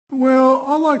Well,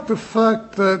 I like the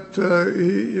fact that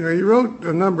he wrote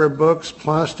a number of books,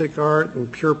 plastic art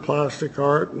and pure plastic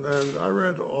art, and I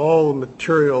read all the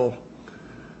material.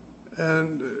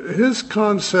 And his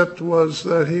concept was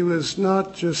that he was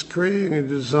not just creating a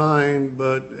design,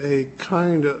 but a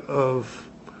kind of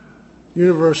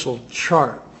universal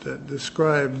chart that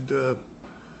described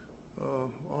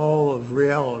all of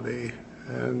reality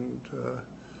and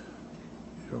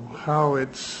how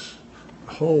it's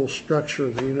whole structure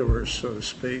of the universe, so to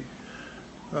speak.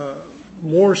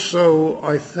 More so,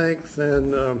 I think,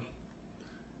 than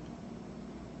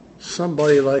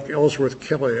somebody like Ellsworth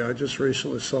Kelly. I just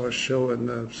recently saw a show in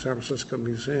the San Francisco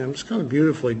Museum. It's kind of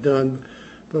beautifully done,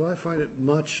 but I find it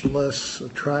much less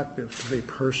attractive to me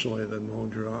personally than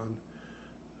Mondrian.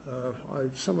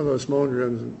 Some of those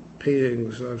Mondrian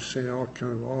paintings I've seen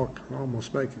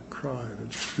almost make you cry. They're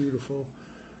just beautiful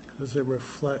because they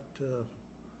reflect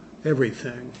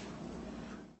everything.